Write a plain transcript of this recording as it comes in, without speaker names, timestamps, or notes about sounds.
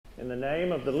In the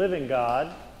name of the living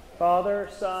God, Father,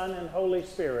 Son, and Holy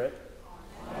Spirit.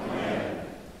 Amen.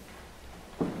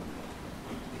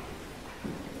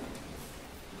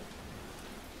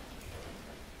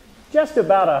 Just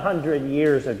about 100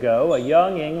 years ago, a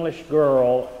young English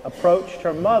girl approached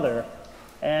her mother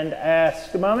and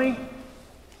asked, "Mommy,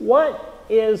 what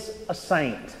is a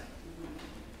saint?"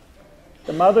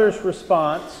 The mother's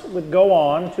response would go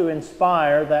on to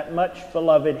inspire that much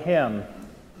beloved hymn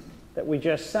that we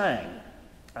just sang,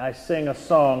 "I Sing a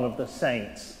Song of the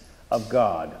Saints of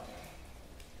God."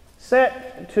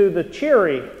 Set to the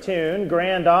cheery tune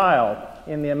 "Grand Isle"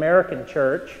 in the American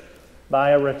church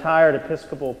by a retired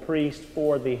Episcopal priest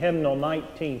for the hymnal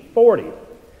 1940,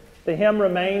 the hymn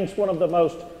remains one of the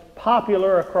most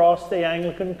popular across the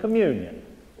Anglican Communion.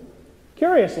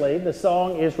 Curiously, the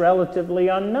song is relatively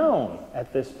unknown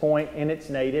at this point in its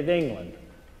native England,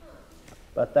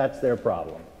 but that's their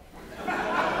problem.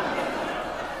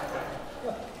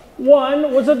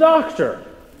 One was a doctor.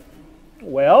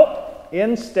 Well,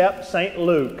 in stepped St.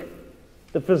 Luke,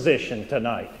 the physician,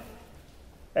 tonight.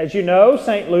 As you know,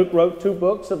 St. Luke wrote 2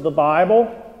 books of the Bible,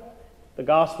 the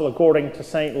Gospel according to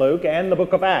St. Luke and the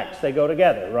book of Acts. They go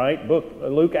together, right?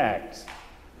 Luke, Acts.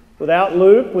 Without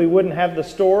Luke, we wouldn't have the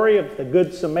story of the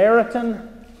Good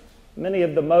Samaritan, many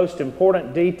of the most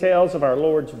important details of our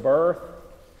Lord's birth,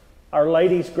 Our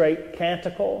Lady's great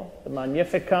canticle, the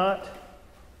Magnificat.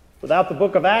 Without the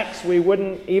book of Acts, we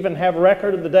wouldn't even have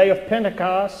record of the day of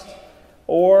Pentecost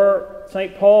or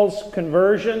St. Paul's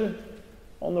conversion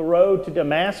on the road to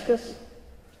Damascus.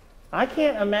 I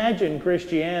can't imagine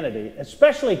Christianity,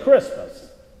 especially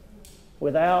Christmas,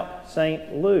 without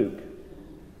St. Luke.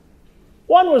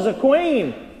 One was a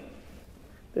queen.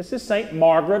 This is St.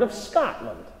 Margaret of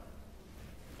Scotland,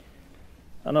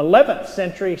 an 11th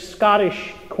century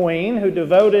Scottish queen who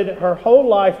devoted her whole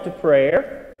life to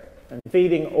prayer and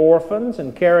feeding orphans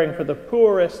and caring for the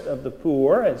poorest of the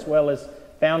poor, as well as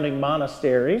founding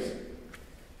monasteries.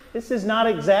 This is not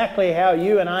exactly how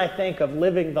you and I think of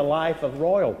living the life of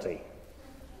royalty.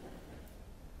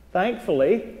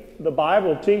 Thankfully, the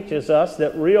Bible teaches us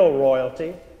that real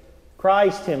royalty,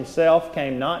 Christ himself,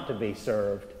 came not to be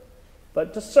served,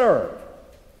 but to serve.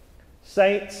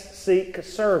 Saints seek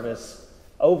service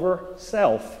over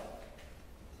self.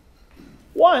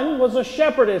 One was a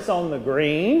shepherdess on the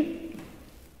green.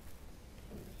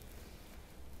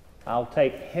 I'll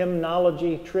take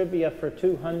hymnology trivia for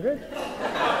 200.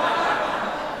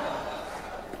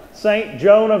 St.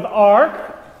 Joan of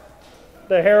Arc,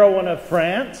 the heroine of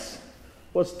France,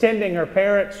 was tending her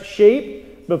parents'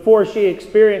 sheep before she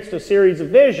experienced a series of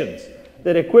visions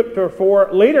that equipped her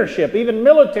for leadership, even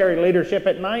military leadership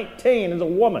at 19 as a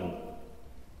woman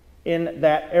in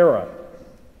that era.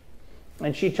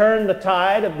 And she turned the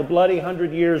tide of the bloody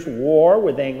 100 Years' War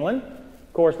with England,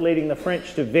 of course leading the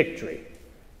French to victory.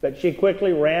 But she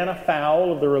quickly ran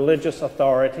afoul of the religious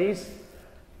authorities.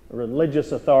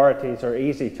 Religious authorities are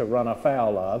easy to run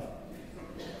afoul of.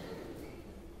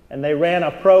 And they ran a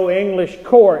pro-English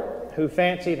court who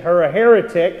fancied her a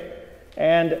heretic,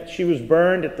 and she was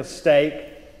burned at the stake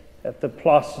at the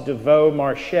Place de Vaux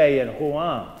Marché in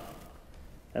Rouen.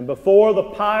 And before the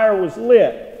pyre was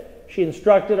lit, she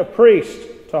instructed a priest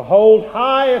to hold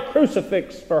high a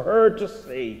crucifix for her to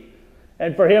see,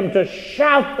 and for him to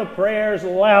shout the prayers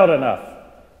loud enough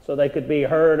so they could be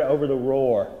heard over the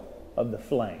roar of the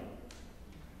flame.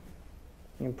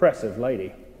 Impressive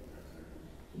lady.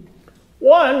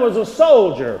 One was a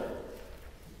soldier.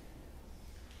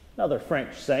 Another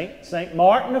French saint, St.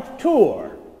 Martin of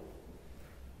Tours.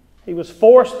 He was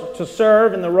forced to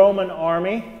serve in the Roman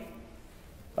army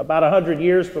about 100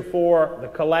 years before the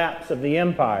collapse of the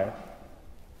empire,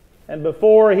 and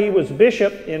before he was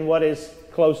bishop in what is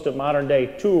close to modern-day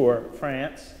Tours,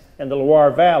 France, and the Loire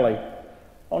Valley.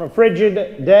 On a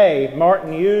frigid day,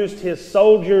 Martin used his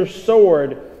soldier's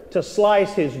sword to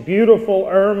slice his beautiful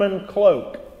ermine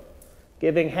cloak,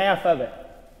 giving half of it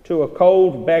to a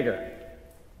cold beggar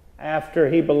after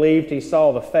he believed he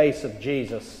saw the face of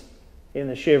Jesus in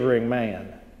the shivering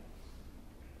man.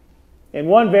 In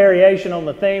one variation on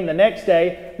the theme, the next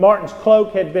day, Martin's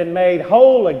cloak had been made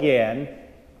whole again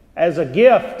as a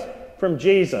gift from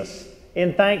Jesus,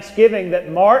 in thanksgiving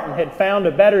that Martin had found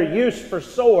a better use for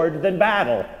sword than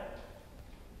battle,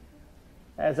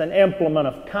 as an implement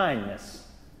of kindness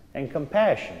and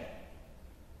compassion.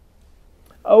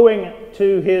 Owing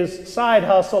to his side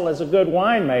hustle as a good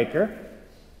winemaker,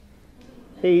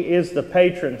 he is the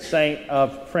patron saint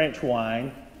of French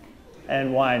wine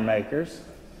and winemakers.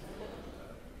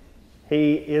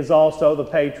 He is also the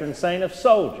patron saint of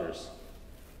soldiers.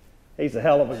 He's a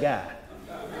hell of a guy.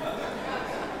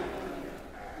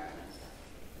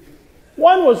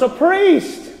 One was a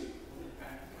priest.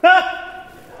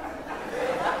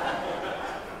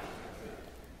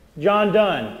 John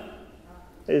Donne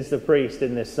is the priest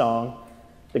in this song,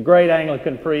 the great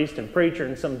Anglican priest and preacher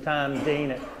and sometime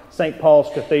dean at St.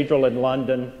 Paul's Cathedral in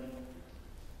London.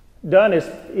 Donne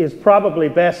is probably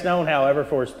best known, however,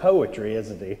 for his poetry,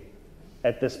 isn't he,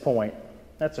 at this point?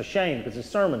 That's a shame, because his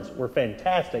sermons were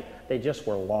fantastic. They just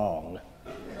were long.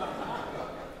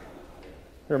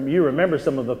 You remember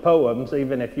some of the poems,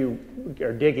 even if you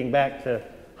are digging back to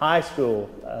high school,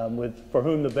 with For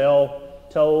Whom the Bell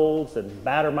Tolls and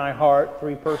Batter My Heart,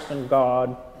 Three-Person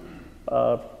God,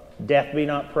 Death Be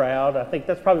Not Proud. I think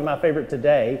that's probably my favorite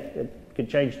today. It could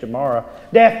change tomorrow.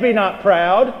 Death be not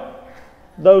proud,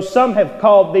 though some have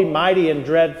called thee mighty and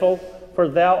dreadful, for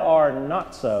thou art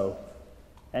not so.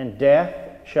 And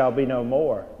death shall be no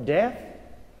more. Death,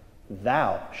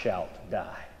 thou shalt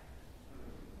die.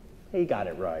 He got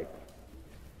it right.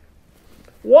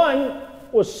 One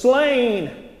was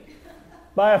slain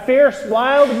by a fierce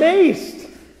wild beast.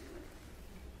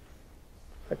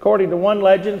 According to one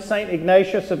legend, St.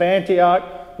 Ignatius of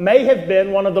Antioch may have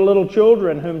been one of the little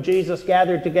children whom Jesus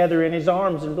gathered together in his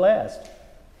arms and blessed.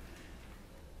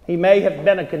 He may have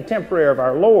been a contemporary of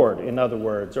our Lord, in other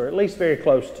words, or at least very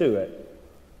close to it.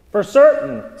 For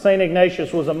certain, St.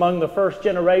 Ignatius was among the first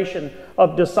generation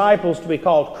of disciples to be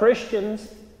called Christians,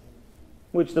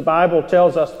 which the Bible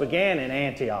tells us began in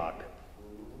Antioch.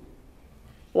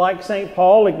 Like St.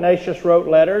 Paul, Ignatius wrote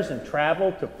letters and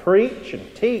traveled to preach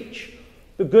and teach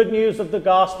the good news of the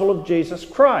gospel of Jesus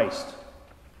Christ.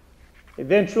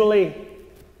 Eventually,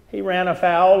 he ran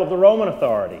afoul of the Roman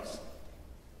authorities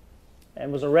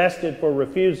and was arrested for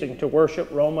refusing to worship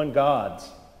Roman gods.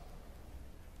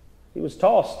 He was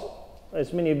tossed,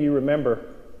 as many of you remember,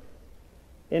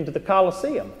 into the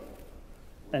Colosseum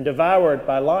and devoured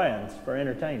by lions for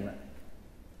entertainment.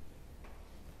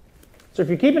 So if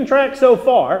you're keeping track so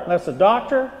far, that's a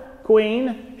doctor,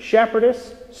 queen,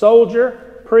 shepherdess,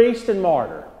 soldier, priest, and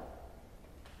martyr.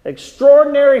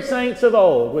 Extraordinary saints of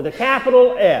old with a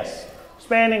capital S,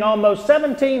 spanning almost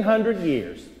 1,700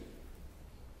 years.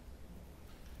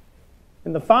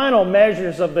 In the final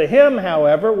measures of the hymn,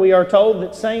 however, we are told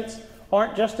that saints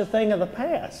aren't just a thing of the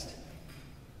past.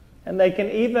 And they can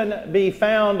even be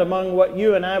found among what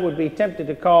you and I would be tempted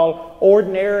to call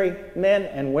ordinary men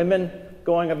and women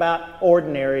going about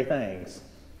ordinary things.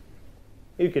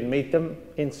 You can meet them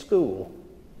in school,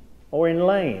 or in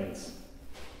lanes,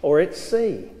 or at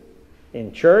sea,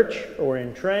 in church, or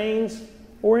in trains,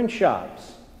 or in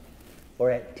shops,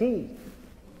 or at tea.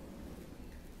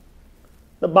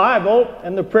 The Bible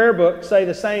and the prayer book say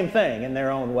the same thing in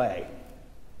their own way.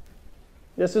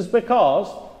 This is because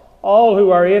all who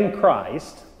are in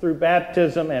Christ through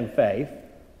baptism and faith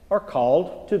are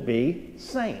called to be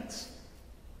saints,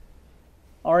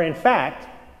 are in fact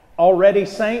already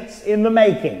saints in the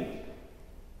making.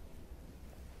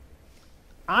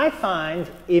 I find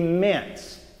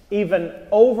immense, even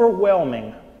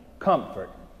overwhelming comfort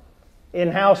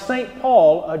in how St.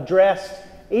 Paul addressed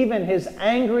even his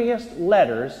angriest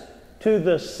letters to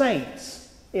the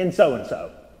saints in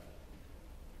so-and-so,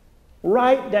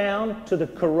 right down to the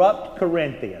corrupt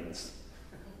Corinthians.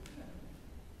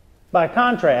 By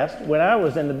contrast, when I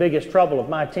was in the biggest trouble of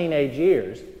my teenage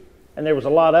years, and there was a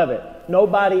lot of it,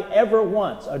 nobody ever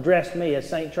once addressed me as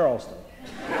St. Charleston.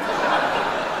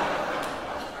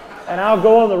 And I'll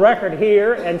go on the record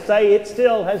here and say it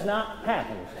still has not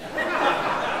happened.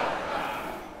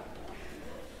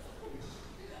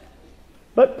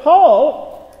 But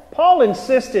Paul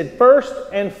insisted first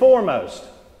and foremost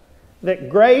that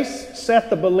grace set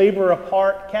the believer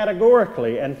apart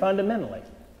categorically and fundamentally.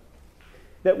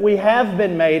 That we have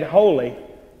been made holy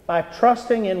by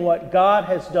trusting in what God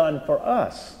has done for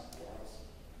us,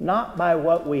 not by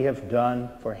what we have done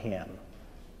for Him.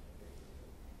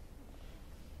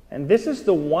 And this is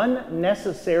the one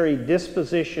necessary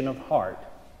disposition of heart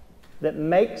that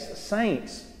makes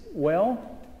saints,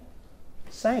 well,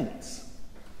 saints.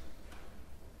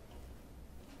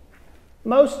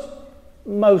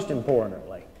 Most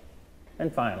importantly,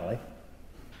 and finally,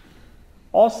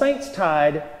 All Saints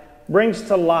Tide brings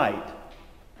to light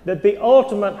that the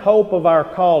ultimate hope of our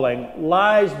calling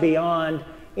lies beyond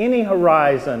any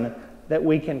horizon that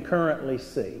we can currently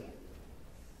see.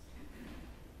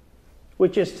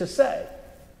 Which is to say,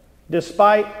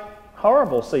 despite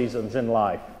horrible seasons in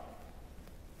life,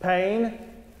 pain,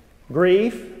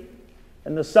 grief,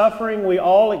 and the suffering we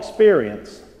all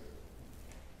experience,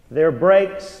 there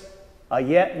breaks a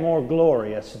yet more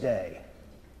glorious day.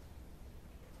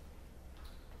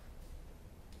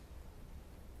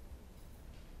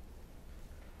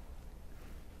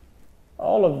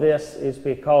 All all of this is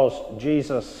because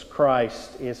Jesus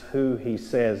Christ is who he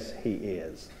says he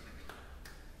is.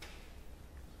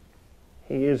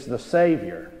 He is the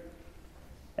Savior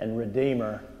and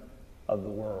Redeemer of the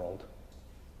world.